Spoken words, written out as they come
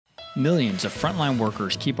Millions of frontline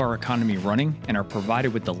workers keep our economy running and are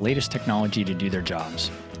provided with the latest technology to do their jobs.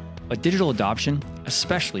 But digital adoption,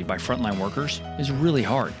 especially by frontline workers, is really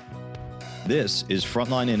hard. This is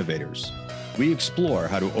Frontline Innovators. We explore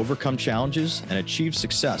how to overcome challenges and achieve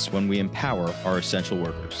success when we empower our essential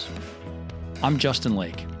workers. I'm Justin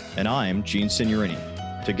Lake. And I'm Gene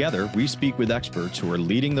Signorini. Together, we speak with experts who are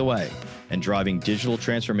leading the way and driving digital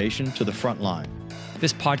transformation to the front line.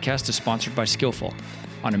 This podcast is sponsored by Skillful,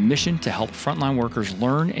 on a mission to help frontline workers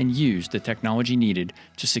learn and use the technology needed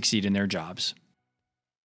to succeed in their jobs.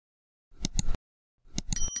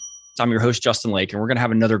 I'm your host, Justin Lake, and we're going to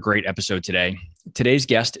have another great episode today. Today's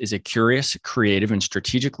guest is a curious, creative, and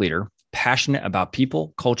strategic leader, passionate about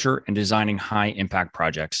people, culture, and designing high-impact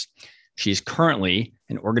projects. She is currently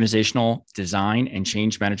an organizational design and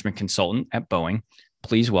change management consultant at Boeing.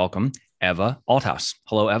 Please welcome Eva Althaus.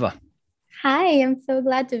 Hello, Eva. Hi, I'm so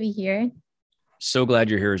glad to be here. So glad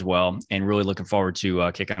you're here as well, and really looking forward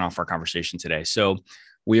to kicking off our conversation today. So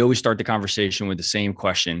we always start the conversation with the same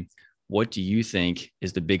question. What do you think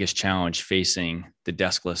is the biggest challenge facing the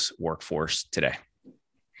deskless workforce today?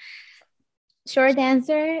 Short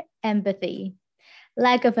answer, empathy.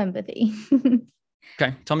 Lack of empathy.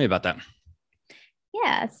 Okay, tell me about that.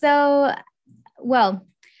 Yeah,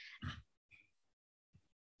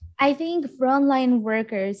 I think frontline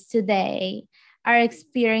workers today are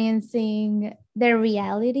experiencing the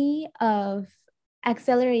reality of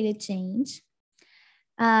accelerated change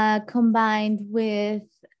combined with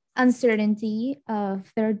uncertainty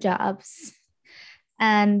of their jobs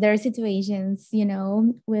and their situations,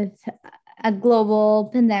 with a global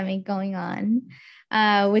pandemic going on,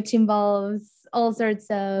 which involves all sorts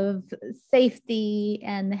of safety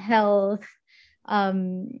and health,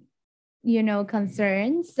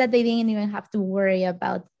 concerns that they didn't even have to worry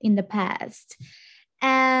about in the past.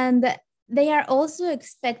 And they are also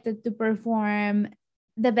expected to perform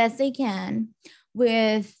the best they can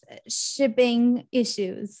with shipping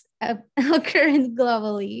issues occurring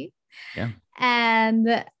globally. Yeah.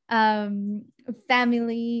 And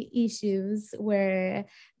family issues where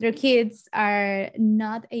their kids are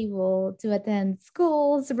not able to attend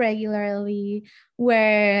schools regularly,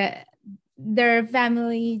 where their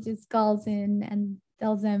family just calls in and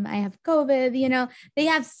tells them, I have COVID. They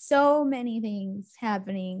have so many things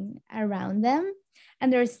happening around them,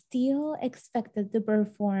 and they're still expected to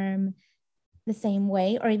perform the same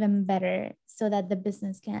way or even better so that the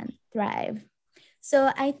business can thrive.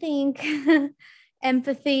 So I think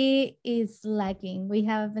empathy is lacking. We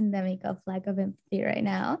have a pandemic of lack of empathy right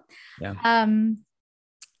now. Yeah.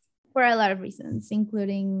 For a lot of reasons,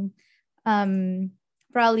 including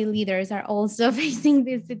probably leaders are also facing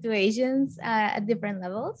these situations at different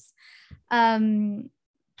levels.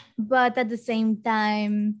 But at the same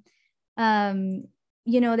time,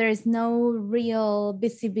 there is no real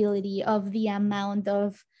visibility of the amount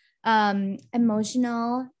of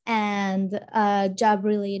emotional and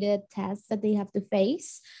job-related tasks that they have to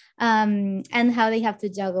face and how they have to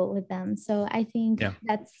juggle with them. So I think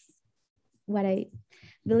that's what I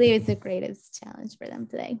believe is the greatest challenge for them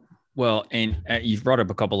today. Well, and you've brought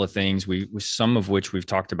up a couple of things, some of which we've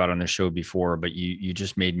talked about on the show before, but you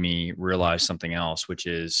just made me realize something else, which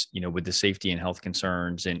is, with the safety and health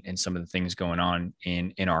concerns and some of the things going on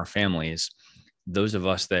in our families, those of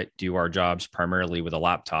us that do our jobs primarily with a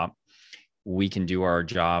laptop, we can do our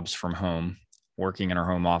jobs from home, working in our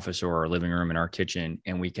home office or our living room in our kitchen,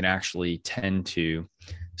 and we can actually tend to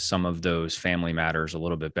some of those family matters a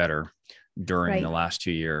little bit better during the last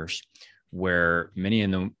 2 years, where many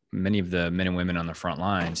of the men and women on the front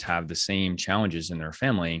lines have the same challenges in their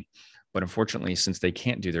family. But unfortunately, since they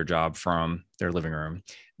can't do their job from their living room,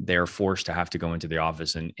 they're forced to have to go into the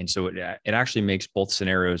office. And so it actually makes both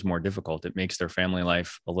scenarios more difficult. It makes their family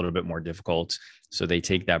life a little bit more difficult. So they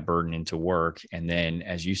take that burden into work. And then,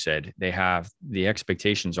 as you said, the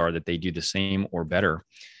expectations are that they do the same or better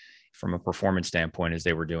from a performance standpoint as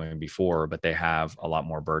they were doing before, but they have a lot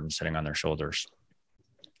more burden sitting on their shoulders.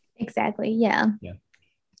 Exactly. Yeah.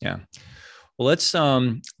 Well, that's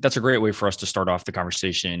a great way for us to start off the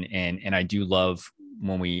conversation. And I do love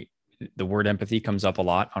when the word empathy comes up a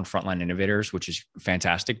lot on Frontline Innovators, which is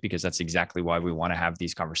fantastic because that's exactly why we want to have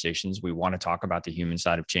these conversations. We want to talk about the human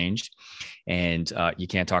side of change, and you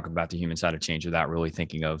can't talk about the human side of change without really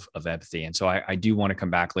thinking of empathy. And so I do want to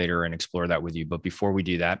come back later and explore that with you. But before we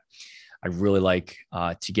do that, I'd really like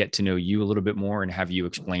to get to know you a little bit more and have you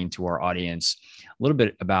explain to our audience a little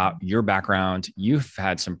bit about your background. You've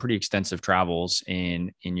had some pretty extensive travels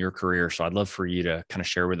in your career. So I'd love for you to kind of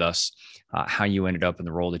share with us how you ended up in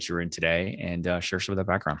the role that you're in today and share some of that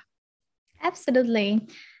background. Absolutely.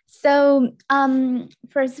 So,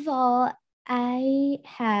 first of all, I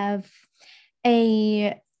have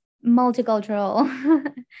a multicultural,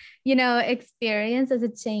 experience as a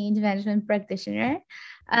change management practitioner,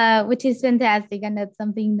 which is fantastic. And that's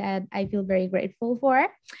something that I feel very grateful for.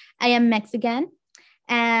 I am Mexican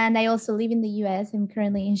and I also live in the US. I'm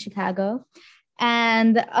currently in Chicago.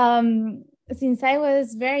 And since I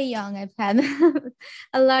was very young, I've had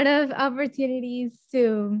a lot of opportunities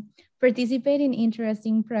to participate in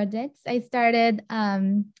interesting projects. I started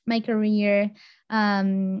my career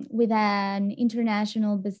with an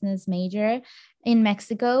international business major in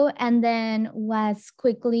Mexico, and then was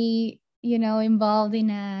quickly, involved in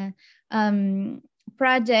a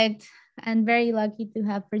project, and very lucky to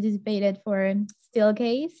have participated for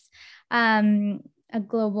Steelcase, a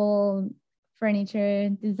global furniture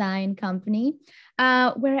design company,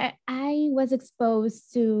 where I was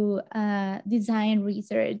exposed to design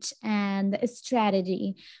research and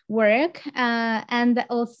strategy work. And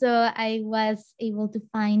also, I was able to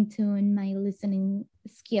fine tune my listening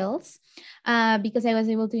skills because I was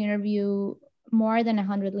able to interview more than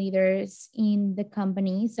 100 leaders in the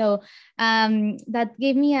company. So that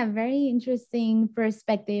gave me a very interesting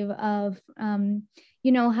perspective of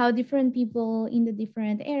how different people in the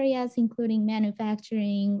different areas, including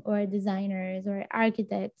manufacturing or designers or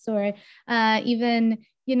architects or even,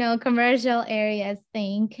 commercial areas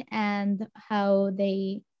think, and how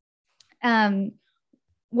they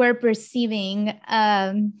were perceiving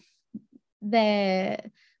the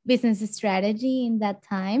business strategy in that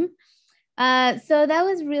time. So that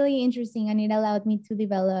was really interesting, and it allowed me to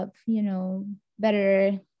develop,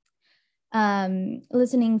 better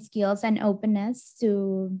listening skills and openness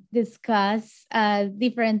to discuss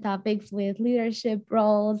different topics with leadership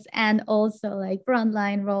roles and also like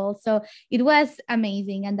frontline roles. So it was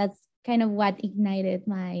amazing, and that's kind of what ignited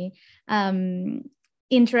my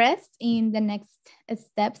interest in the next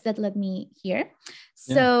steps that led me here.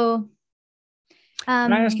 So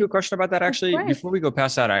can I ask you a question about that? Actually, before we go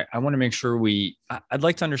past that, I want to make sure I'd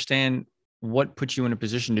like to understand what put you in a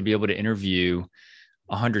position to be able to interview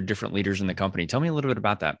 100 different leaders in the company. Tell me a little bit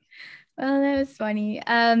about that. Well, that was funny.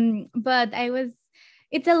 But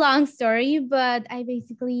it's a long story, but I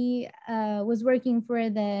basically was working for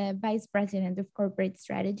the vice president of corporate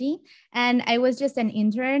strategy, and I was just an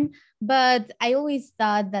intern, but I always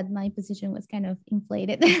thought that my position was kind of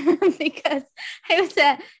inflated because I was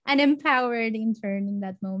an empowered intern in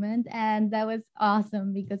that moment. And that was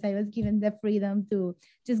awesome because I was given the freedom to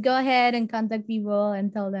just go ahead and contact people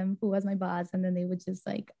and tell them who was my boss. And then they would just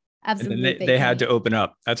like absolutely. And they had to open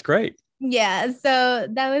up. That's great. Yeah, so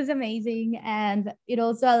that was amazing. And it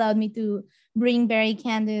also allowed me to bring very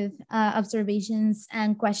candid observations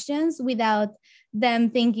and questions without them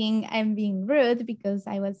thinking I'm being rude, because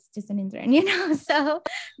I was just an intern, So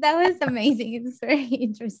that was amazing. It was very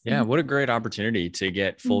interesting. Yeah, what a great opportunity to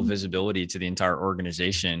get full visibility to the entire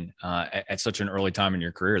organization at such an early time in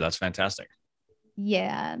your career. That's fantastic.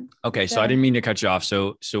 Yeah. Okay, so I didn't mean to cut you off.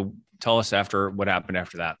 So tell us what happened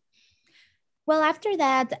after that. Well, after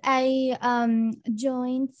that, I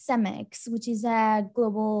joined Cemex, which is a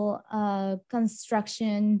global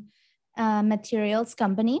construction materials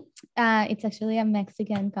company. It's actually a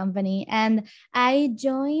Mexican company. And I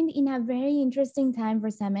joined in a very interesting time for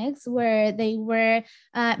Cemex, where they were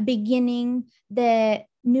beginning the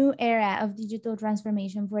new era of digital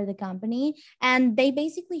transformation for the company. And they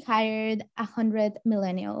basically hired 100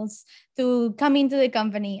 millennials to come into the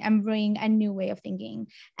company and bring a new way of thinking.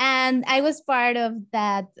 And I was part of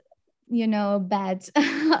that, batch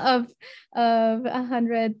of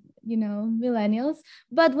 100 millennials.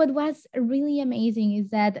 But what was really amazing is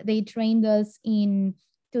that they trained us in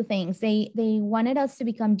two things. They wanted us to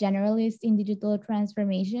become generalists in digital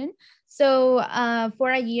transformation. So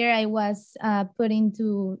for a year, I was put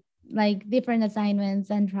into like different assignments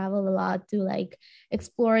and travel a lot to like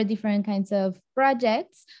explore different kinds of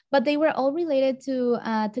projects, but they were all related to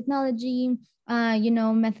technology,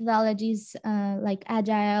 methodologies like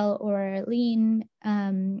agile or lean,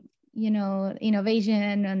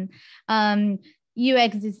 innovation and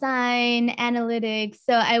UX design, analytics.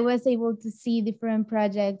 So I was able to see different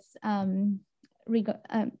projects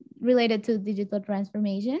related to digital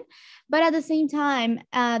transformation. But at the same time,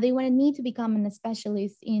 they wanted me to become a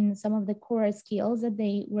specialist in some of the core skills that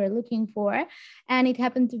they were looking for. And it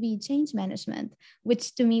happened to be change management,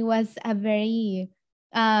 which to me was a very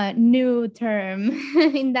new term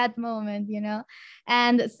in that moment,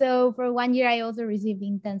 And so for 1 year, I also received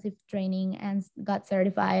intensive training and got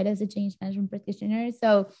certified as a change management practitioner.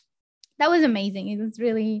 So that was amazing. It was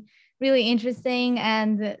really, really interesting.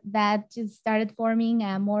 And that just started forming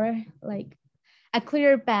a more like a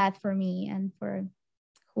clear path for me and for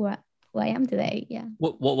who I am today. Yeah.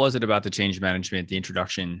 What was it about the change management, the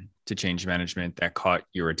introduction to change management, that caught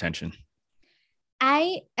your attention?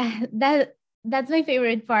 I that's my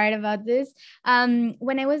favorite part about this.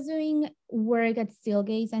 When I was doing work at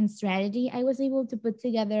Steelgaze and strategy, I was able to put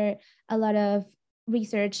together a lot of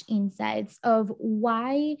research insights of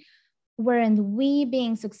why weren't we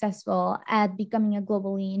being successful at becoming a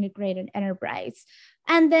globally integrated enterprise.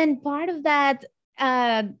 And then part of that,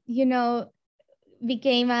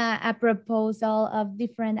 became a proposal of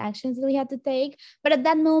different actions that we had to take. But at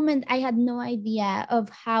that moment, I had no idea of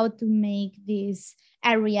how to make this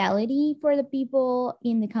a reality for the people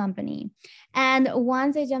in the company. And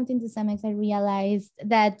once I jumped into Cemex, I realized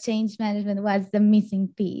that change management was the missing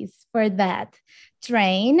piece for that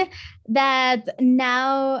train that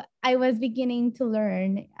now I was beginning to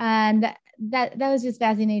learn. And that was just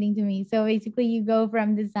fascinating to me. So basically, you go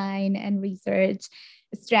from design and research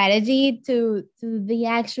strategy to the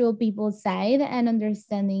actual people side and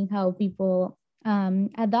understanding how people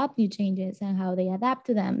adopt new changes and how they adapt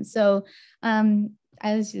to them. So I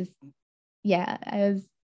was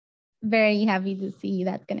very happy to see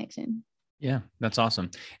that connection. Yeah, that's awesome.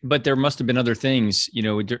 But there must have been other things,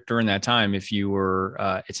 during that time, if you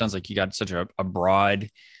were, it sounds like you got such a broad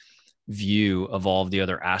view of all of the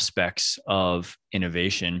other aspects of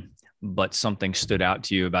innovation, but something stood out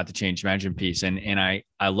to you about the change management piece. And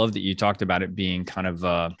I love that you talked about it being kind of,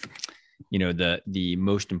 the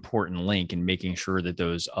most important link in making sure that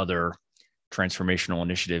those other transformational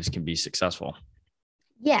initiatives can be successful.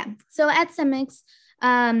 Yeah. So at Cemex,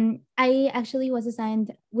 I actually was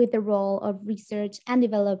assigned with the role of research and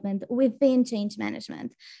development within change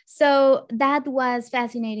management. So that was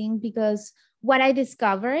fascinating because what I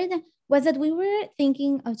discovered was that we were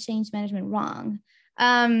thinking of change management wrong.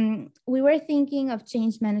 We were thinking of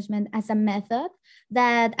change management as a method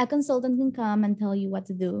that a consultant can come and tell you what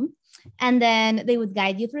to do. And then they would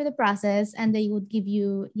guide you through the process and they would give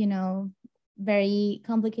you, very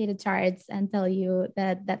complicated charts and tell you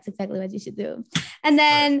that that's exactly what you should do. And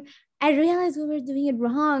then I realized we were doing it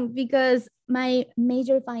wrong because my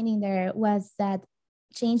major finding there was that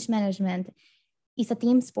change management is a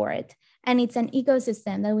team sport and it's an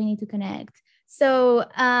ecosystem that we need to connect. So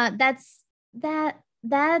that's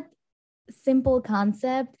that simple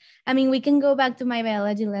concept. I mean, we can go back to my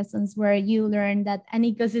biology lessons where you learn that an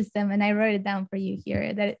ecosystem, and I wrote it down for you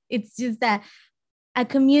here, that it's just a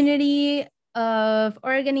community of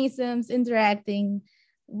organisms interacting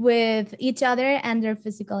with each other and their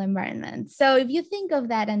physical environment. So if you think of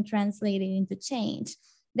that and translate it into change,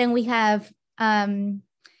 then we have,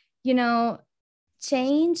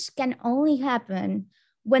 change can only happen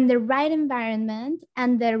when the right environment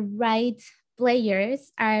and the right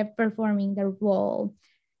players are performing their role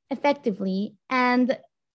effectively and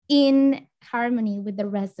in harmony with the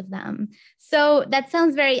rest of them. So that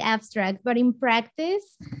sounds very abstract, but in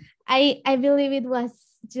practice, I believe it was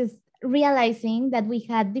just realizing that we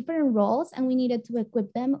had different roles and we needed to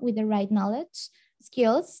equip them with the right knowledge,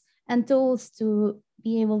 skills, and tools to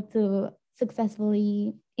be able to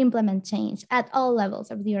successfully implement change at all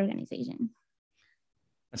levels of the organization.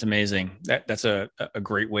 That's amazing. That's a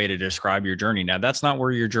great way to describe your journey. Now, that's not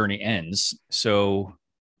where your journey ends. So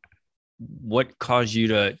what caused you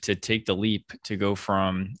to take the leap to go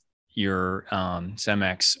from your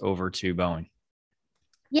Cemex over to Boeing?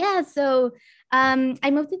 Yeah, so I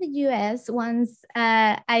moved to the US once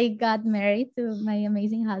I got married to my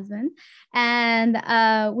amazing husband, and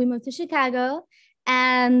we moved to Chicago.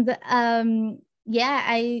 And I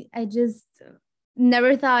just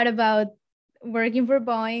never thought about working for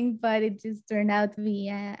Boeing, but it just turned out to be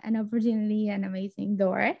an opportunity, an amazing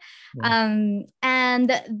door. Yeah. And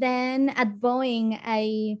then at Boeing,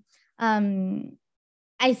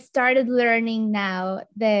 I started learning now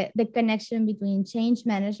the connection between change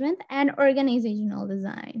management and organizational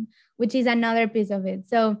design, which is another piece of it.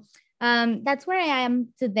 So that's where I am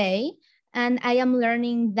today. And I am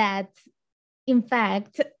learning that, in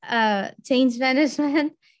fact, change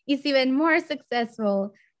management is even more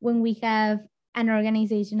successful when we have an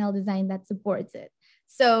organizational design that supports it.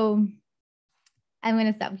 So I'm going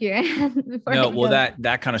to stop here.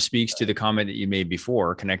 That kind of speaks to the comment that you made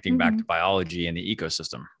before, connecting back to biology and the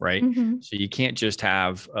ecosystem, right? So you can't just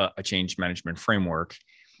have a change management framework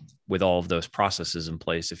with all of those processes in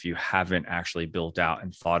place if you haven't actually built out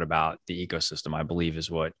and thought about the ecosystem, I believe is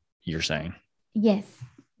what you're saying. Yes,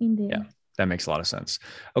 indeed. Yeah, that makes a lot of sense.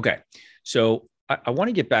 Okay. So I want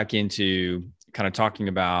to get back into kind of talking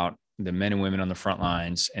about the men and women on the front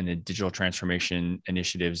lines and the digital transformation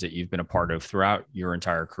initiatives that you've been a part of throughout your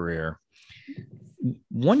entire career.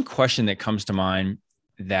 One question that comes to mind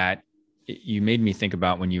that you made me think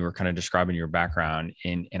about when you were kind of describing your background,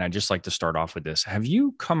 and I'd just like to start off with this. Have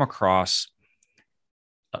you come across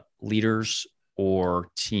leaders or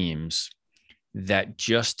teams that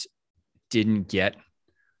just didn't get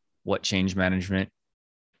what change management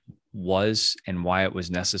was and why it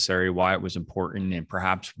was necessary, why it was important, and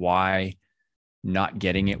perhaps why not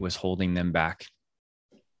getting it was holding them back?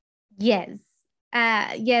 Yes.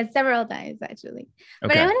 Yes, several times actually.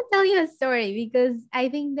 Okay. But I want to tell you a story because I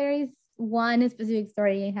think there is one specific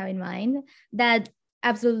story I have in mind that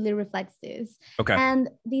absolutely reflects this. Okay. And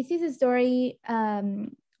this is a story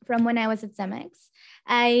from when I was at Cemex.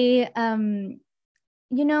 I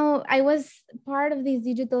was part of this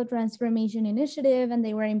digital transformation initiative, and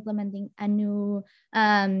they were implementing a new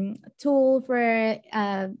tool for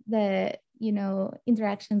the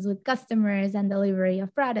interactions with customers and delivery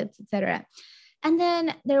of products, etc. And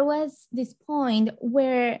then there was this point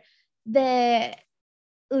where the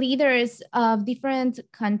leaders of different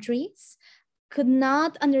countries could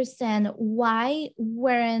not understand why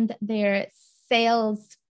weren't their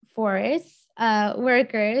sales force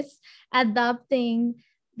workers adopting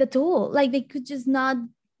the tool. Like they could just not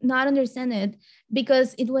understand it,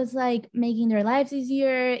 because it was like making their lives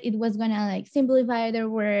easier. It was going to like simplify their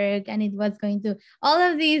work, and it was going to all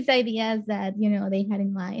of these ideas that they had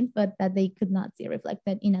in mind, but that they could not see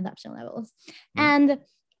reflected in adoption levels. And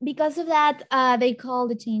because of that, they called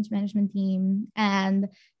the change management team, and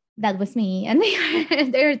that was me. And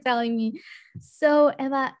they were telling me, so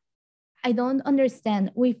Eva, I don't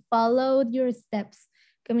understand. We followed your steps: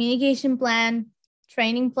 communication plan,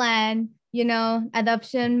 training plan,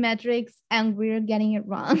 adoption metrics, and we're getting it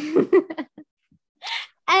wrong.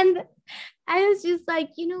 And I was just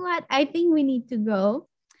like, you know what? I think we need to go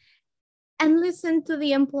and listen to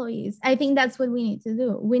the employees. I think that's what we need to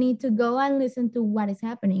do. We need to go and listen to what is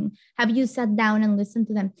happening. Have you sat down and listened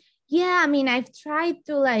to them? Yeah, I mean, I've tried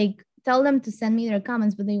to like tell them to send me their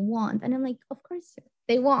comments, but they won't. And I'm like, of course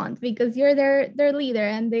they won't, because you're their leader,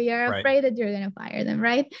 and they are afraid that you're going to fire them,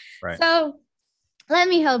 right? So let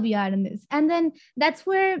me help you out on this. And then that's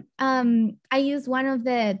where I use one of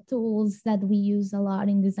the tools that we use a lot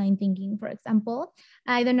in design thinking, for example.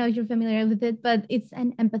 I don't know if you're familiar with it, but it's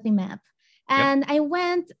an empathy map. And I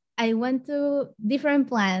went to different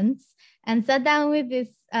plants and sat down with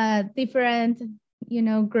these different,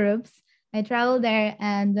 groups. I traveled there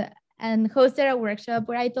and hosted a workshop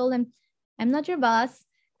where I told them, I'm not your boss.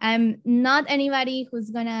 I'm not anybody who's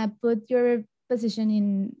going to put your position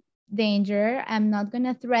in danger. I'm not going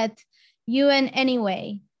to threat you in any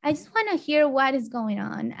way. I just want to hear what is going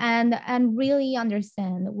on and really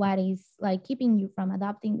understand what is like keeping you from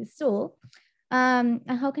adopting this tool. And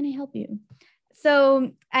how can I help you?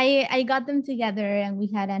 So I got them together, and we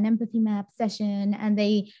had an empathy map session, and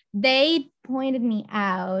they pointed me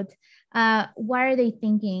out. What are they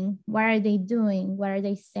thinking? What are they doing? What are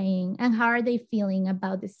they saying? And how are they feeling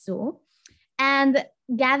about this tool? And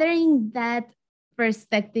gathering that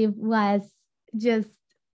perspective was just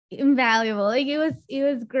invaluable. Like it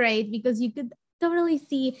was great, because you could totally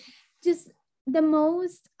see just the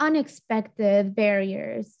most unexpected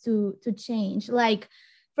barriers to change. Like,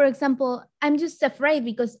 for example, I'm just afraid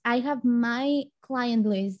because I have my client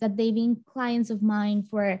list that they've been clients of mine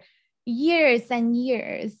for years and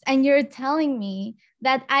years, and you're telling me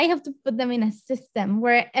that I have to put them in a system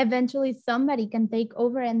where eventually somebody can take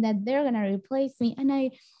over and that they're going to replace me. And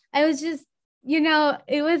I was just,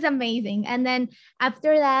 it was amazing. And then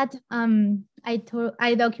after that,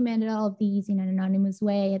 I documented all of these in an anonymous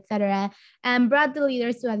way, etc., and brought the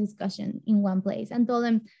leaders to a discussion in one place and told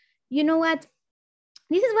them, you know what?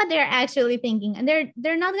 This is what they're actually thinking, and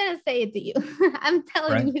they're not going to say it to you. I'm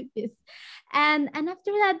telling you this. And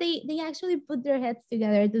after that, they actually put their heads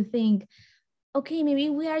together to think, okay, maybe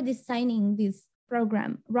we are designing this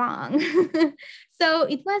program wrong. So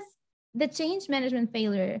it was the change management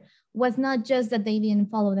failure was not just that they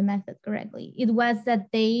didn't follow the method correctly. It was that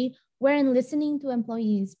they weren't listening to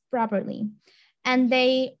employees properly. And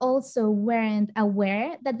they also weren't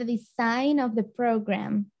aware that the design of the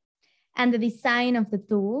program and the design of the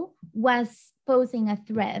tool was posing a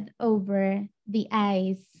threat over the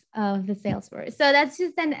eyes of the Salesforce. So that's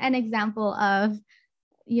just an example of,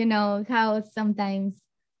 how sometimes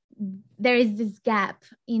there is this gap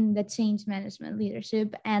in the change management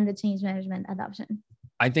leadership and the change management adoption.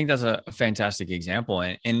 I think that's a fantastic example.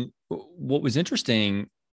 And what was interesting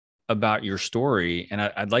about your story, and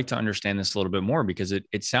I'd like to understand this a little bit more, because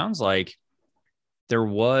it sounds like there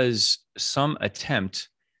was some attempt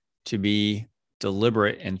to be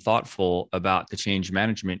deliberate and thoughtful about the change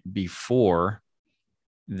management before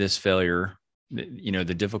this failure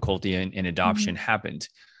the difficulty in adoption Mhm. happened.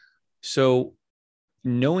 So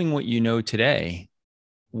knowing what you know today,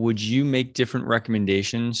 would you make different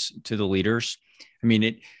recommendations to the leaders? I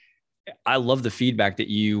mean, I love the feedback that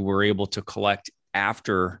you were able to collect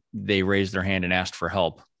after they raised their hand and asked for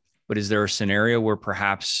help. But is there a scenario where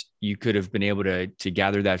perhaps you could have been able to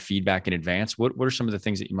gather that feedback in advance? What are some of the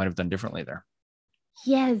things that you might have done differently there?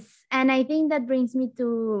 Yes. And I think that brings me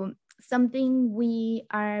to something we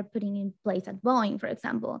are putting in place at Boeing, for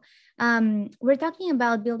example. We're talking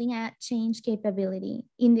about building a change capability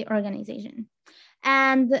in the organization.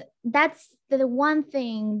 And that's the one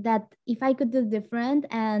thing that if I could do different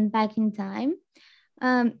and back in time,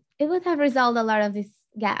 it would have resolved a lot of these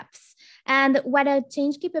gaps. And what a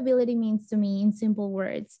change capability means to me in simple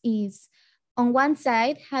words is on one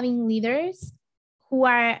side, having leaders who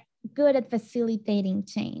are good at facilitating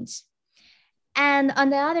change. And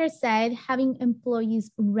on the other side, having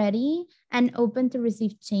employees ready and open to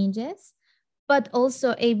receive changes, but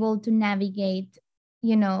also able to navigate,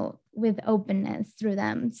 with openness through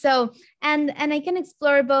them. So, and I can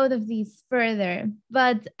explore both of these further,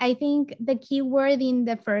 but I think the key word in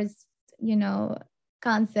the first,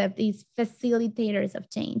 concept is facilitators of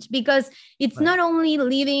change, because it's Right. not only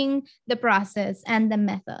leading the process and the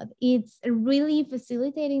method, it's really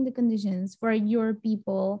facilitating the conditions for your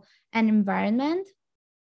people and environment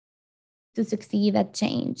to succeed at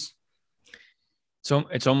change. So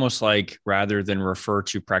it's almost like rather than refer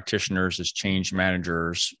to practitioners as change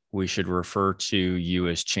managers, we should refer to you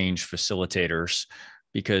as change facilitators,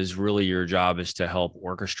 because really your job is to help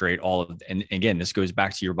orchestrate all of, and again, this goes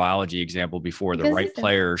back to your biology example before, the right Ecosystem.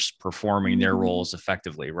 players performing their Mhm. roles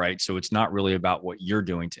effectively, right? So it's not really about what you're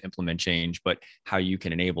doing to implement change, but how you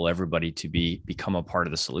can enable everybody to become a part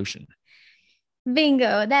of the solution.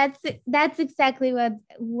 Bingo. That's exactly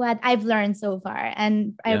what I've learned so far,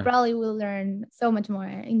 and I Yeah. probably will learn so much more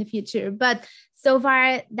in the future. But so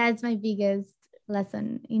far, that's my biggest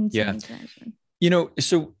lesson in Yeah. change management.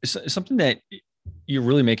 So something that you're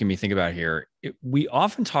really making me think about here, we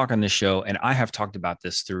often talk on this show, and I have talked about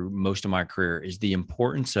this through most of my career, is the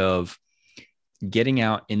importance of getting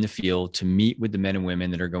out in the field to meet with the men and women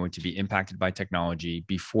that are going to be impacted by technology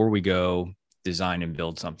before we go design and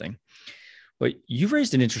build something. But you've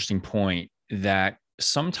raised an interesting point that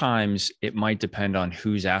sometimes it might depend on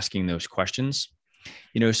who's asking those questions.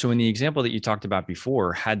 So in the example that you talked about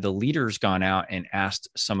before, had the leaders gone out and asked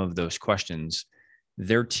some of those questions,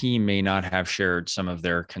 their team may not have shared some of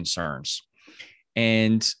their concerns.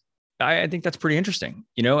 And I think that's pretty interesting.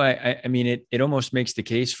 I mean, it almost makes the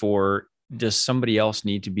case for, does somebody else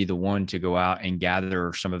need to be the one to go out and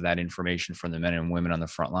gather some of that information from the men and women on the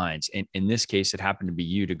front lines? And in this case, it happened to be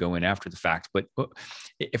you to go in after the fact. But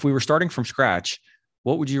if we were starting from scratch,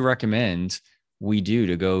 what would you recommend we do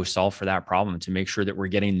to go solve for that problem to make sure that we're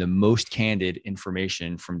getting the most candid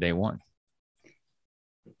information from day one?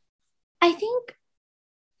 I think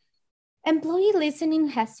employee listening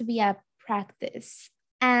has to be a practice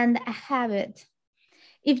and a habit.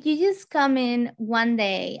 If you just come in one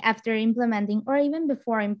day after implementing or even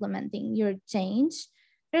before implementing your change,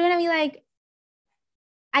 you're going to be like,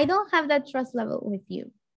 I don't have that trust level with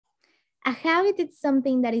you. A habit is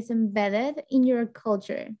something that is embedded in your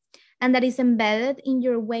culture and that is embedded in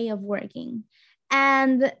your way of working.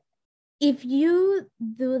 And if you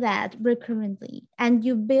do that recurrently and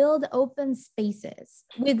you build open spaces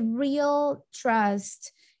with real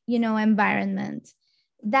trust, environment,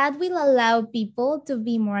 that will allow people to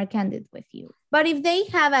be more candid with you. But if they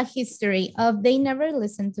have a history of they never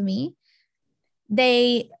listen to me,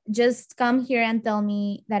 they just come here and tell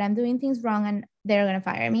me that I'm doing things wrong and they're going to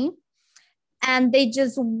fire me, and they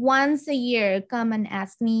just once a year come and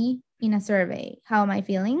ask me in a survey, how am I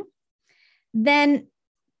feeling? Then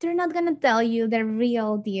they're not going to tell you the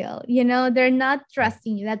real deal. They're not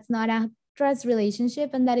trusting you. That's not a trust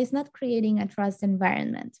relationship, and that is not creating a trust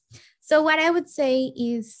environment. So what I would say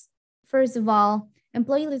is, first of all,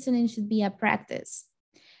 employee listening should be a practice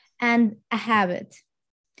and a habit.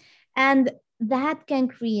 And that can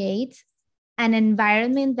create an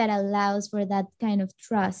environment that allows for that kind of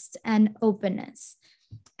trust and openness.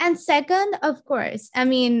 And second, of course, I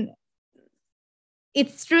mean,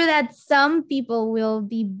 it's true that some people will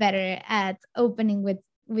be better at opening with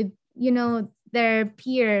their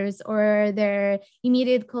peers or their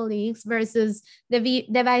immediate colleagues versus the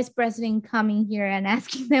vice president coming here and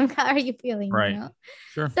asking them, how are you feeling? Right.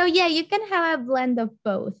 Sure. So yeah, you can have a blend of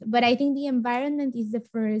both, but I think the environment is the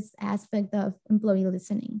first aspect of employee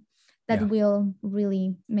listening that will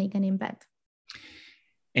really make an impact.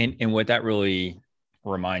 And what that really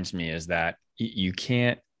reminds me is that you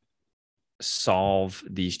can't solve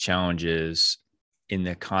these challenges in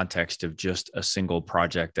the context of just a single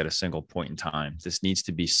project at a single point in time. This needs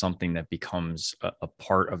to be something that becomes a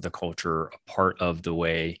part of the culture, a part of the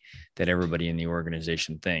way that everybody in the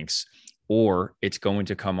organization thinks, or it's going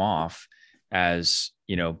to come off as,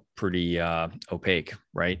 pretty opaque,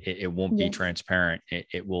 right? It won't be transparent.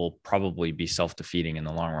 It will probably be self-defeating in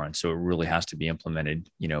the long run. So it really has to be implemented,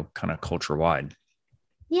 kind of culture wide.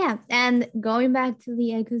 Yeah. And going back to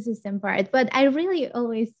the ecosystem part, but I really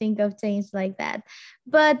always think of change like that.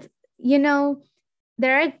 But,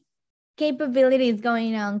 there are capabilities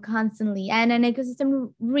going on constantly, and an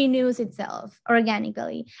ecosystem renews itself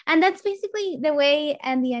organically. And that's basically the way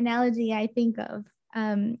and the analogy I think of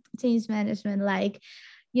change management. Like,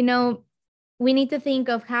 we need to think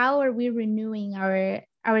of how are we renewing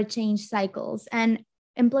our change cycles, and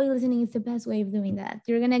employee listening is the best way of doing that.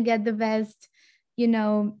 You're going to get the best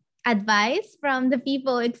advice from the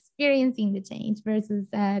people experiencing the change versus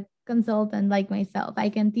a consultant like myself. I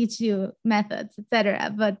can teach you methods,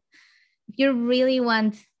 etc. But if you really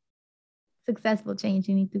want successful change,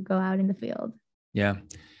 you need to go out in the field. Yeah.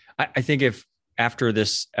 I think if after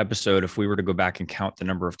this episode, if we were to go back and count the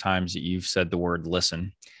number of times that you've said the word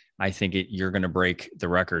listen, I think you're going to break the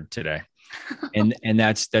record today. And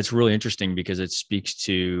that's really interesting because it speaks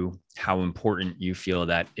to how important you feel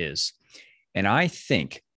that is. And I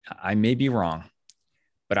think, I may be wrong,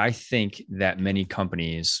 but I think that many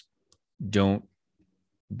companies don't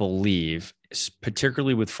believe,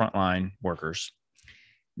 particularly with frontline workers,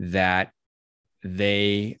 that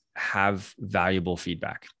they have valuable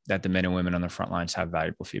feedback, that the men and women on the front lines have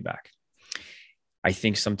valuable feedback. I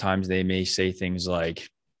think sometimes they may say things like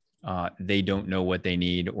they don't know what they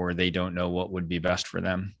need, or they don't know what would be best for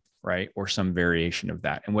them, right? Or some variation of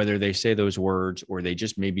that. And whether they say those words or they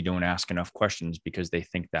just maybe don't ask enough questions because they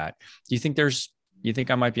think that. Do you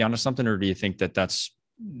think I might be onto something, or do you think that that's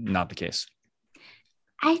not the case?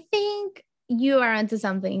 I think you are onto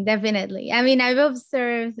something, definitely. I mean, I've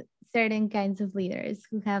observed certain kinds of leaders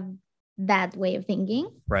who have that way of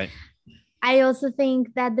thinking. Right. I also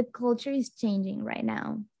think that the culture is changing right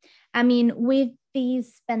now. I mean, with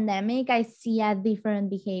this pandemic, I see a different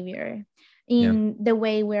behavior in the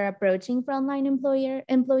way we're approaching frontline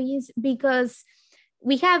employees, because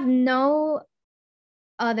we have no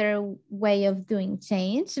other way of doing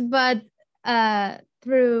change but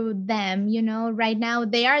through them. Right now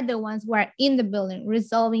they are the ones who are in the building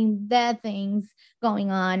resolving the things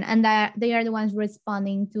going on, and that they are the ones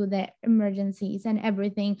responding to the emergencies and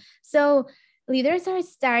everything. So leaders are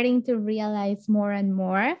starting to realize more and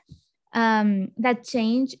more that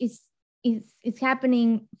change is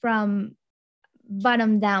happening from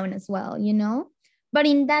bottom down as well, but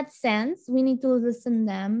in that sense we need to listen to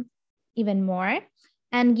them even more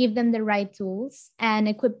and give them the right tools and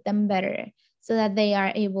equip them better so that they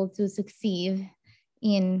are able to succeed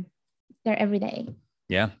in their everyday.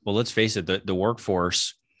 Yeah. Well, let's face it, the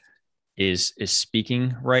workforce is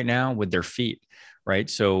speaking right now with their feet, right?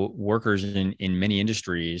 So workers in many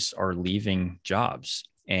industries are leaving jobs.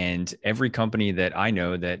 And every company that I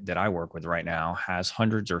know that I work with right now has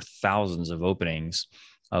hundreds or thousands of openings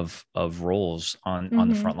of roles on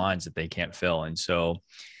the front lines that they can't fill. And so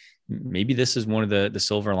maybe this is one of the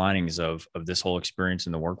silver linings of this whole experience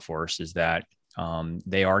in the workforce, is that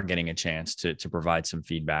they are getting a chance to provide some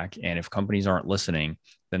feedback. And if companies aren't listening,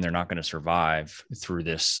 then they're not going to survive through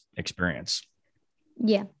this experience.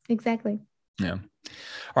 Yeah, exactly. Yeah.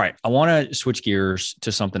 All right. I want to switch gears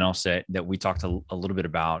to something else that we talked a little bit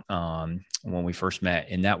about when we first met.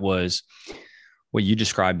 And that was what you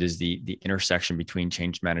described as the intersection between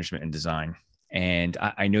change management and design. And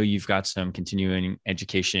I know you've got some continuing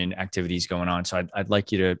education activities going on. So I'd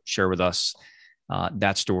like you to share with us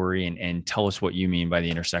that story and tell us what you mean by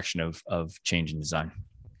the intersection of change and design.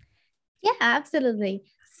 Yeah, absolutely.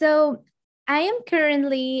 So I am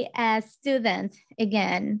currently a student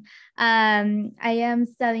again. I am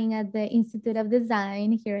studying at the Institute of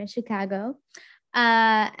Design here in Chicago.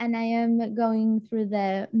 And I am going through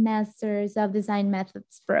the Masters of Design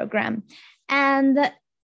Methods program. And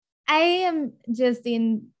I am just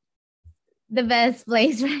in the best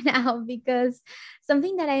place right now, because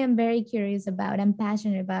something that I am very curious about and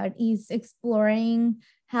passionate about is exploring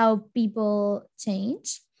how people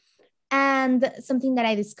change. And something that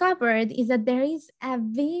I discovered is that there is a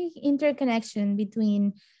big interconnection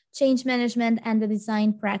between change management and the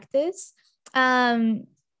design practice.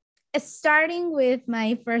 Starting with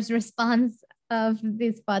my first response of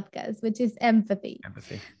this podcast, which is empathy.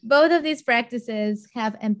 Both of these practices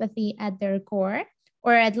have empathy at their core,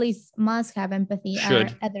 or at least must have empathy at their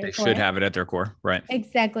core. They should have it at their core, right?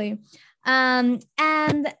 Exactly. And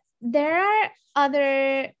there are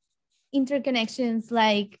other interconnections,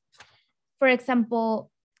 like, for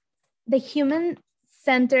example, the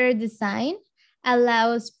human-centered design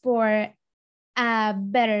allows for a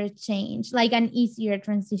better change, like an easier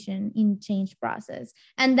transition in change process.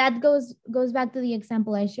 And that goes back to the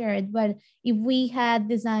example I shared. But if we had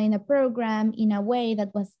designed a program in a way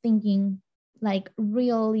that was thinking, like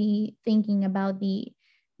really thinking about the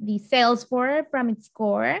sales from its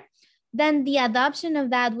core, then the adoption of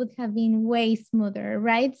that would have been way smoother,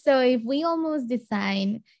 right? So if we almost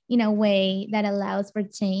design in a way that allows for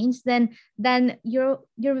change, then your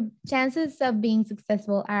chances of being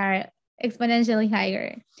successful are exponentially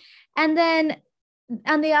higher. And then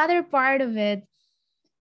on the other part of it,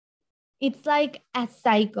 it's like a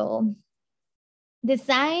cycle.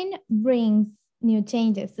 Design brings new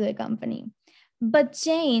changes to the company, but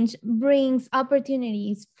change brings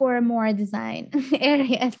opportunities for more design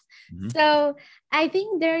areas. Mm-hmm. So I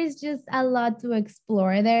think there is just a lot to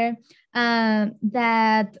explore there,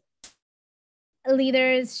 that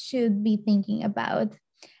leaders should be thinking about.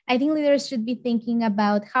 I think leaders should be thinking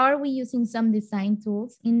about how are we using some design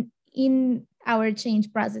tools in our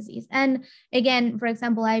change processes. And again, for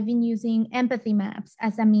example, I've been using empathy maps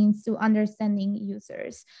as a means to understanding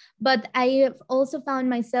users, but I have also found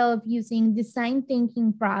myself using design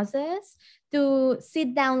thinking process to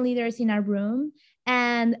sit down leaders in a room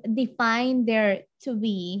and define their to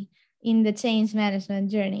be in the change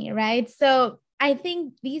management journey, right? So I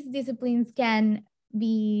think these disciplines can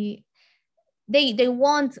be, they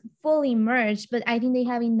won't fully merge, but I think they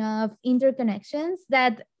have enough interconnections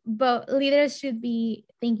that both leaders should be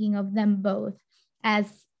thinking of them both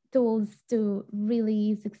as tools to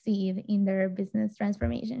really succeed in their business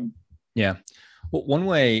transformation. Yeah. Well, one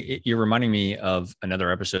way, you're reminding me of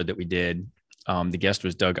another episode that we did. The guest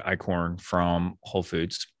was Doug Eichhorn from Whole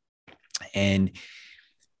Foods. And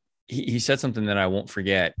he said something that I won't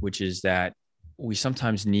forget, which is that we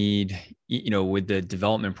sometimes need, with the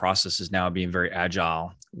development processes now being very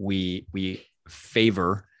agile, we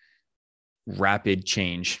favor rapid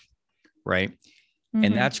change, right? Mm-hmm.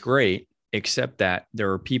 And that's great, except that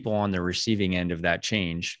there are people on the receiving end of that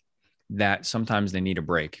change that sometimes they need a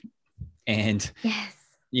break. And,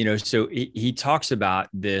 yes, so he talks about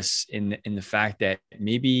this in the fact that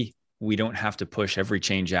maybe we don't have to push every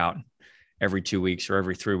change out every 2 weeks or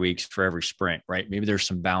every 3 weeks for every sprint, right? Maybe there's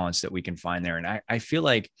some balance that we can find there. And I feel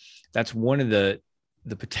like that's one of the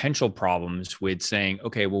potential problems with saying,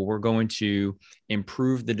 okay, well, we're going to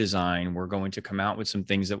improve the design. We're going to come out with some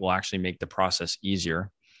things that will actually make the process easier.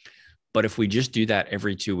 But if we just do that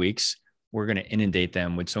every 2 weeks, we're going to inundate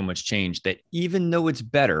them with so much change that even though it's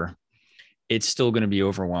better, it's still going to be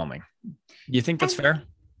overwhelming. Do you think that's fair?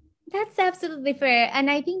 That's absolutely fair. And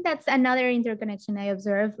I think that's another interconnection I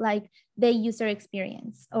observe, like the user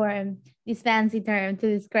experience, or this fancy term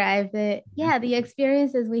to describe the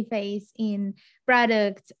experiences we face in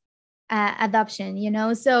product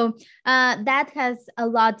adoption, So that has a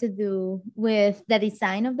lot to do with the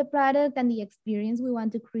design of the product and the experience we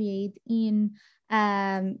want to create in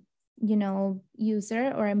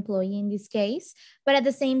user or employee in this case. But at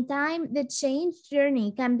the same time, the change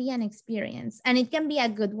journey can be an experience, and it can be a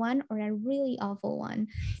good one or a really awful one.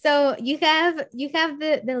 So you have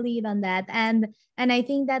the lead on that. And I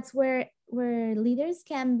think that's where leaders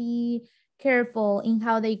can be careful in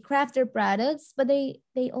how they craft their products, but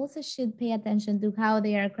they also should pay attention to how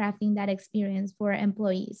they are crafting that experience for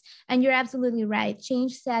employees. And you're absolutely right.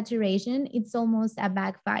 Change saturation, it's almost a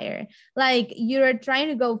backfire. Like you're trying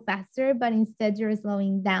to go faster, but instead you're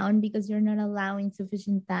slowing down because you're not allowing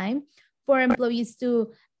sufficient time for employees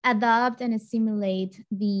to adopt and assimilate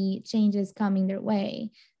the changes coming their way.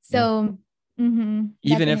 So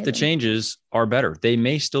even if the changes are better, they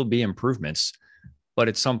may still be improvements. But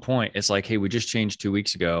at some point, it's like, hey, we just changed 2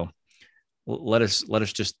 weeks ago. Let us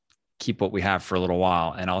just keep what we have for a little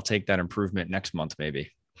while, and I'll take that improvement next month, maybe.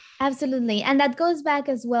 Absolutely. And that goes back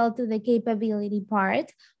as well to the capability part,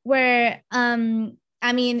 where,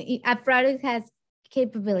 a product has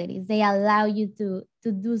capabilities. They allow you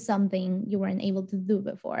to do something you weren't able to do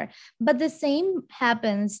before. But the same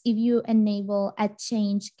happens if you enable a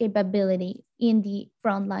change capability in the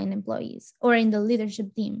frontline employees or in the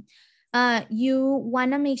leadership team. You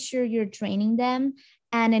want to make sure you're training them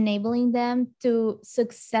and enabling them to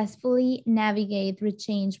successfully navigate through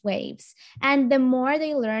change waves. And the more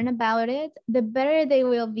they learn about it, the better they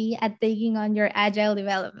will be at taking on your agile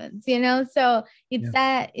developments, So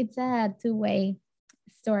it's a two-way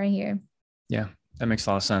story here. Yeah, that makes a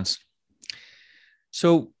lot of sense.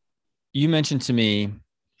 So you mentioned to me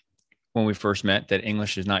when we first met that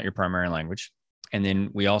English is not your primary language. And then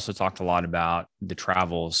we also talked a lot about the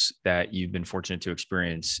travels that you've been fortunate to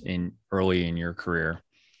experience in early in your career.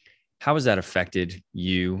 How has that affected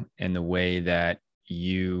you and the way that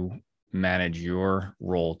you manage your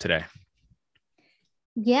role today?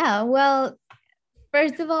 Yeah, well,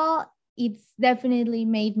 first of all, it's definitely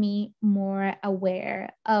made me more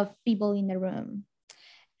aware of people in the room.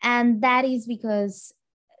 And that is because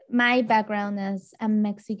my background as a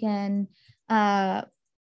Mexican, uh,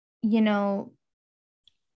 you know,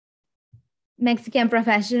 Mexican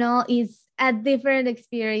professional is a different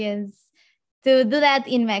experience to do that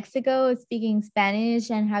in Mexico, speaking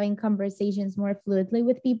Spanish and having conversations more fluidly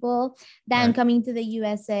with people, than Right. coming to the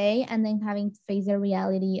USA and then having to face the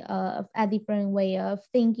reality of a different way of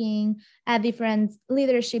thinking, a different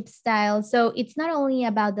leadership style. So it's not only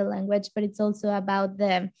about the language, but it's also about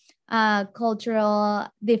the cultural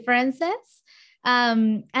differences.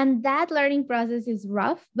 And that learning process is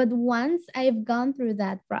rough. But once I've gone through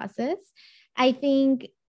that process, I think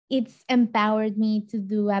it's empowered me to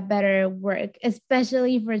do a better work,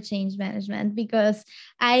 especially for change management, because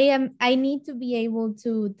I need to be able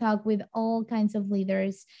to talk with all kinds of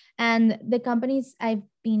leaders. And the companies I've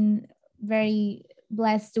been very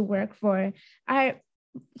blessed to work for are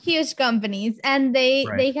huge companies, and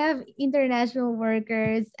Right. they have international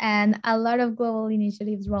workers and a lot of global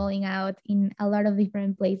initiatives rolling out in a lot of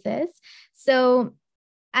different places. So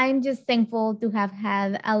I'm just thankful to have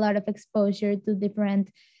had a lot of exposure to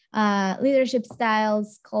different leadership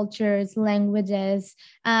styles, cultures, languages,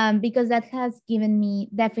 because that has given me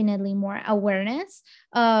definitely more awareness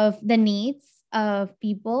of the needs of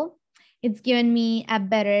people. It's given me a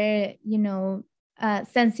better,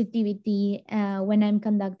 sensitivity when I'm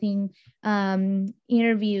conducting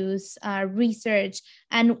interviews, research,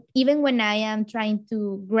 and even when I am trying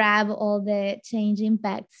to grab all the change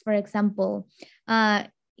impacts. For example, uh,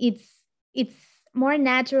 it's it's more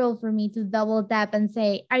natural for me to double tap and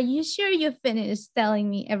say, "Are you sure you finished telling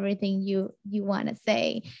me everything you want to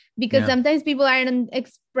say?" Because Yeah. sometimes people aren't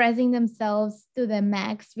expressing themselves to the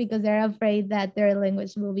max because they're afraid that their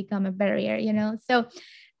language will become a barrier. So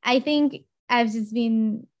I think I've just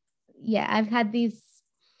been, yeah, I've had this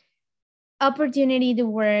opportunity to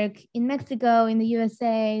work in Mexico, in the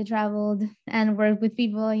USA, traveled and worked with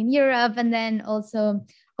people in Europe, and then also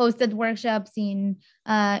hosted workshops in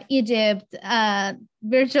Egypt,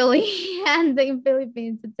 virtually, and in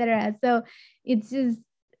Philippines, etc. So it's just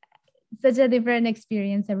such a different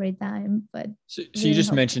experience every time, but So you really just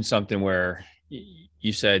helpful. mentioned something where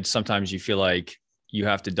you said sometimes you feel like you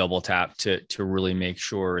have to double tap to really make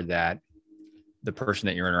sure that the person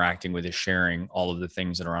that you're interacting with is sharing all of the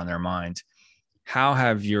things that are on their mind. How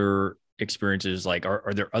have your experiences, like,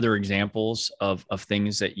 are there other examples of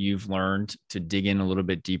things that you've learned to dig in a little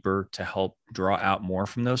bit deeper to help draw out more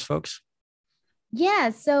from those folks? Yeah.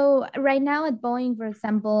 So right now at Boeing, for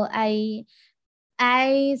example, I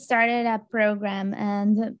started a program,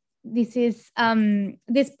 and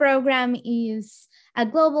this program is a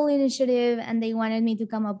global initiative, and they wanted me to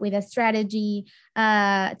come up with a strategy,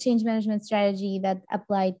 change management strategy that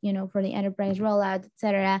applied, for the enterprise rollout,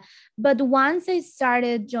 etc. But once I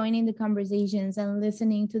started joining the conversations and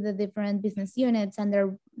listening to the different business units and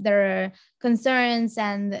their concerns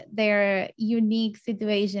and their unique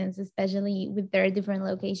situations, especially with their different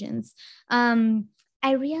locations,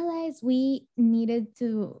 I realized we needed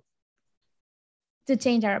to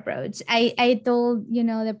change our approach. I told,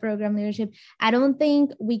 the program leadership, I don't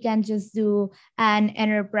think we can just do an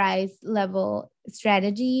enterprise level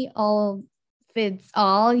strategy, all fits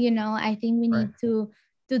all. I think we Right. need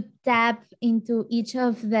to tap into each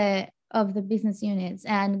of the business units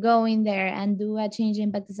and go in there and do a change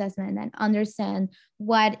impact assessment and understand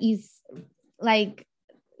what is like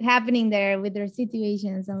happening there with their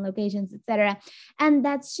situations and locations, etc. And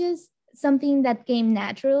that's just something that came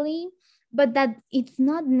naturally, but that it's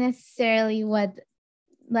not necessarily what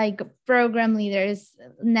like program leaders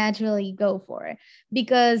naturally go for,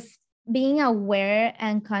 because being aware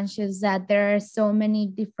and conscious that there are so many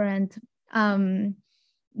different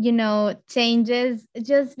changes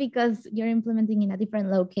just because you're implementing in a different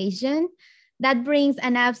location, that brings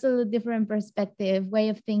an absolute different perspective, way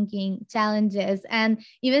of thinking, challenges, and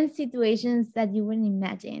even situations that you wouldn't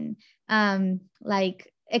imagine,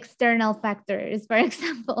 like external factors, for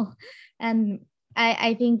example. And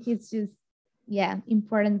I think it's just, yeah,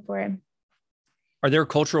 important for. Are there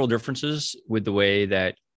cultural differences with the way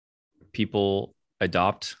that people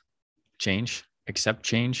adopt change, accept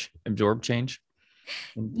change, absorb change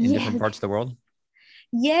in different Yes, parts of the world?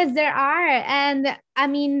 yes, there are. And I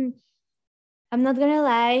mean, I'm not gonna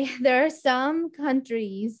lie, there are some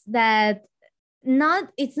countries that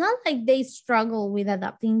it's not like they struggle with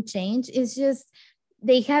adopting change. It's just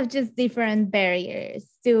they have just different barriers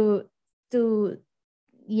to to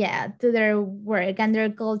their work, and their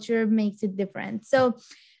culture makes it different. So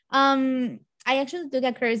I actually took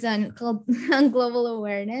a course on on global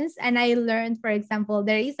awareness, and I learned, for example,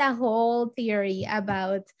 there is a whole theory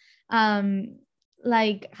about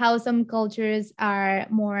like how some cultures are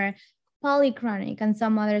more polychronic and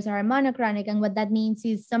some others are monochronic. And what that means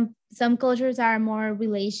is some cultures are more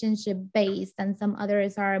relationship based and some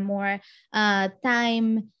others are more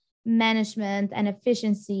time management and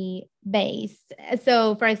efficiency based.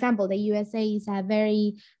 So for example, the USA is a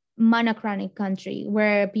very monochronic country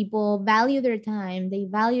where people value their time, they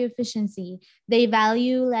value efficiency, they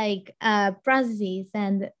value like processes,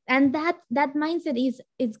 and that mindset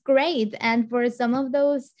is great. And for some of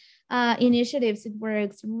those initiatives, it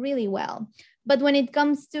works really well. But when it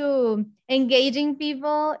comes to engaging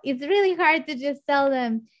people, it's really hard to just tell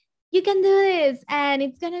them, you can do this and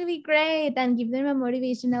it's going to be great, and give them a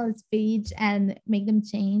motivational speech and make them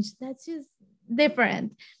change. That's just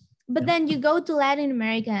different. But then you go to Latin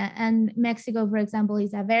America, and Mexico, for example,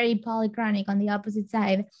 is a very polychronic on the opposite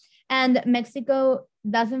side. And Mexico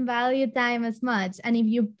doesn't value time as much. And if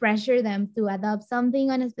you pressure them to adopt something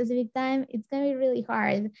on a specific time, it's going to be really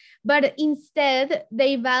hard. But instead,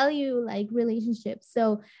 they value like relationships.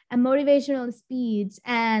 So a motivational speech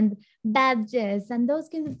and badges and those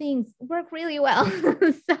kinds of things work really well.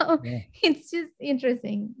 So it's just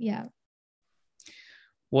interesting. Yeah.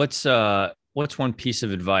 What's one piece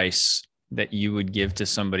of advice that you would give to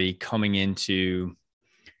somebody coming into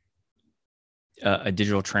a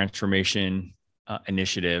digital transformation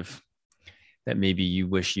initiative that maybe you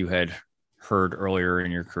wish you had heard earlier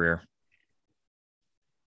in your career?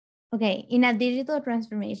 Okay, in a digital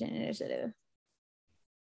transformation initiative,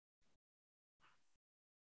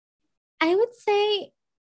 I would say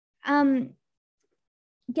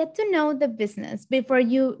get to know the business before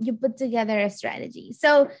you put together a strategy.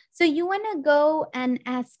 So you want to go and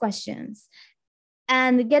ask questions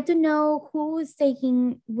and get to know who is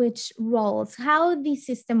taking which roles, how the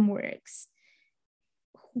system works,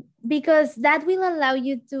 because that will allow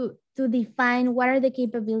you to define what are the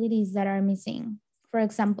capabilities that are missing. For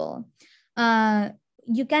example,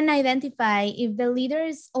 you can identify if the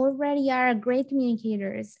leaders already are great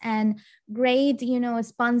communicators and great,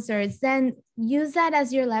 sponsors, then use that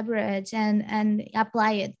as your leverage and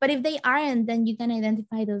apply it. But if they aren't, then you can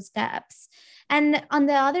identify those gaps. And on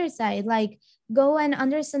the other side, like go and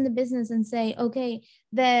understand the business and say, okay,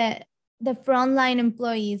 the frontline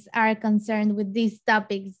employees are concerned with these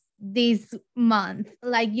topics this month.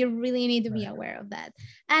 Like you really need to be aware of that.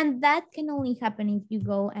 And that can only happen if you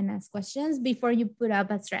go and ask questions before you put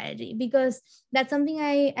up a strategy, because that's something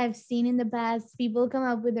I've seen in the past. People come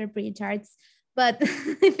up with their pre-charts, but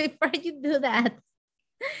before you do that,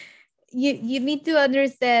 you need to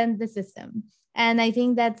understand the system. And I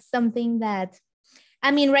think that's something that,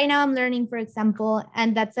 right now I'm learning, for example,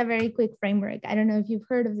 and that's a very quick framework. I don't know if you've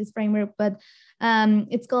heard of this framework, but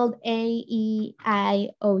it's called AEIOU.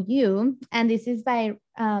 And this is by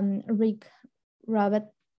Rick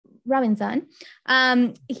Robinson.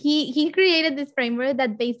 He created this framework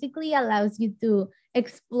that basically allows you to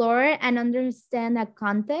explore and understand a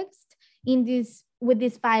context with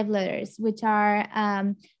these 5 letters, which are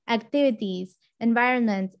activities,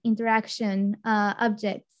 environment, interaction,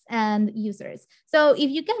 objects, and users. So if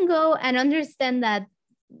you can go and understand that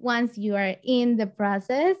once you are in the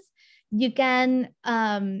process, you can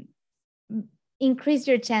increase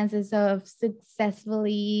your chances of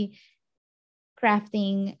successfully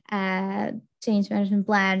crafting a change management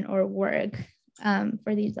plan or work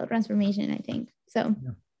for digital transformation, I think. So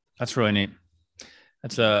that's really neat.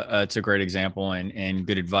 It's a great example and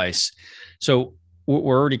good advice. So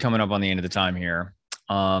we're already coming up on the end of the time here.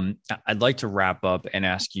 I'd like to wrap up and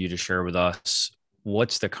ask you to share with us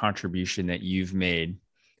what's the contribution that you've made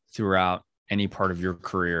throughout any part of your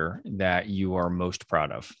career that you are most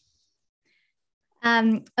proud of.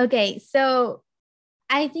 Okay, so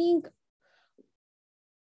I think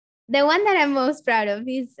the one that I'm most proud of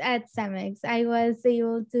is at CEMEX. I was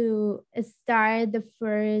able to start the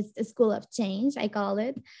first School of Change, I call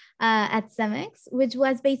it, at CEMEX, which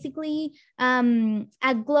was basically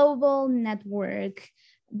a global network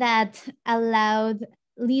that allowed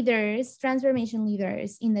leaders, transformation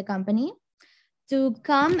leaders in the company, to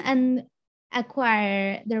come and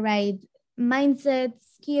acquire the right mindset,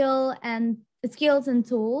 skills and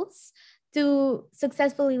tools to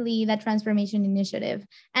successfully lead a transformation initiative.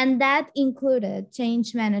 And that included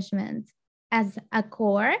change management as a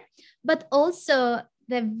core, but also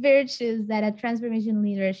the virtues that a transformation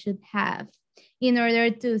leader should have in order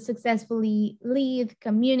to successfully lead,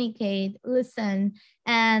 communicate, listen,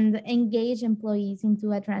 and engage employees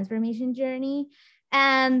into a transformation journey.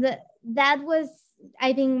 And that was,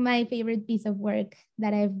 I think, my favorite piece of work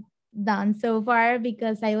that I've done so far,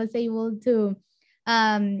 because I was able to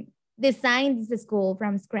design this school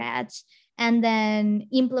from scratch and then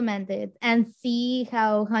implement it and see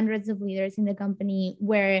how hundreds of leaders in the company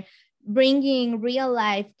were bringing real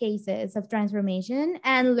life cases of transformation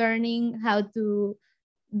and learning how to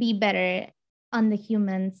be better on the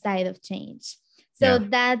human side of change. So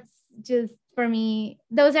that's just, for me,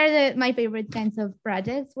 those are my favorite kinds of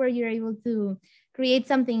projects where you're able to create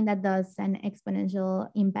something that does an exponential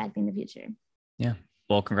impact in the future. Yeah.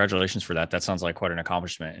 Well, congratulations for that. That sounds like quite an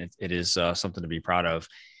accomplishment. It is something to be proud of.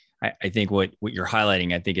 I think what you're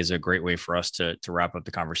highlighting, I think, is a great way for us to wrap up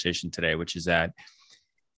the conversation today, which is that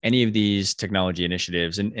any of these technology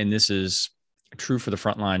initiatives, and this is true for the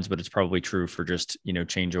front lines, but it's probably true for just,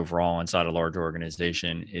 change overall inside a large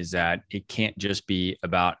organization, is that it can't just be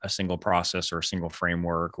about a single process or a single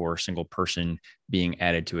framework or a single person being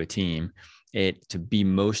added to a team. To be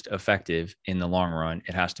most effective in the long run,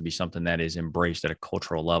 it has to be something that is embraced at a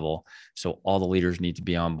cultural level. So all the leaders need to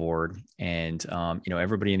be on board, and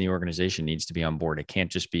everybody in the organization needs to be on board. It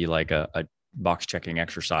can't just be like a box checking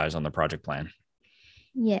exercise on the project plan.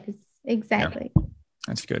 Yes, exactly. Yeah,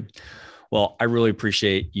 that's good. Well, I really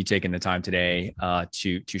appreciate you taking the time today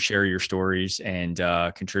to share your stories and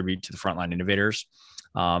contribute to the Frontline Innovators.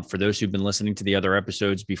 For those who've been listening to the other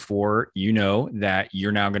episodes before, you know that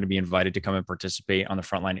you're now going to be invited to come and participate on the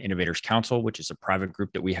Frontline Innovators Council, which is a private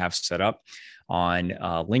group that we have set up on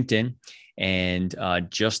LinkedIn. And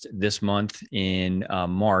just this month in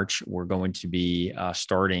March, we're going to be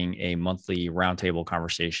starting a monthly roundtable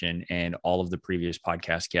conversation, and all of the previous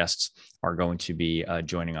podcast guests are going to be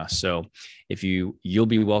joining us. So if you'll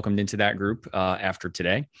be welcomed into that group after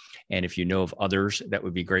today. And if you know of others that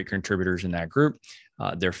would be great contributors in that group,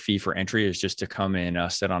 their fee for entry is just to come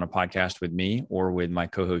and sit on a podcast with me or with my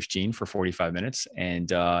co-host Gene for 45 minutes. And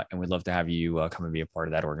we'd love to have you come and be a part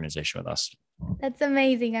of that organization with us. That's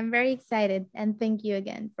amazing. I'm very excited. And thank you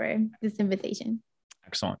again for this invitation.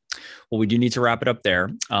 Excellent. Well, we do need to wrap it up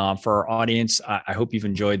there. For our audience, I hope you've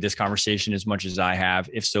enjoyed this conversation as much as I have.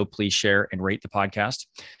 If so, please share and rate the podcast.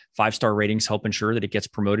 5-star ratings help ensure that it gets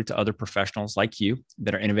promoted to other professionals like you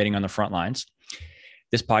that are innovating on the front lines.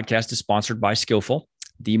 This podcast is sponsored by Skillful,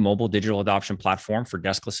 the mobile digital adoption platform for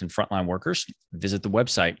deskless and frontline workers. Visit the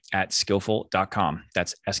website at skillful.com.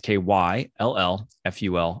 That's SKYLLFUL.com.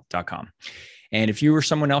 And if you or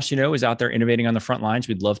someone else you know is out there innovating on the front lines,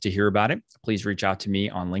 we'd love to hear about it. Please reach out to me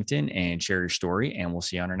on LinkedIn and share your story, and we'll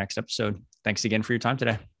see you on our next episode. Thanks again for your time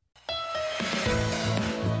today.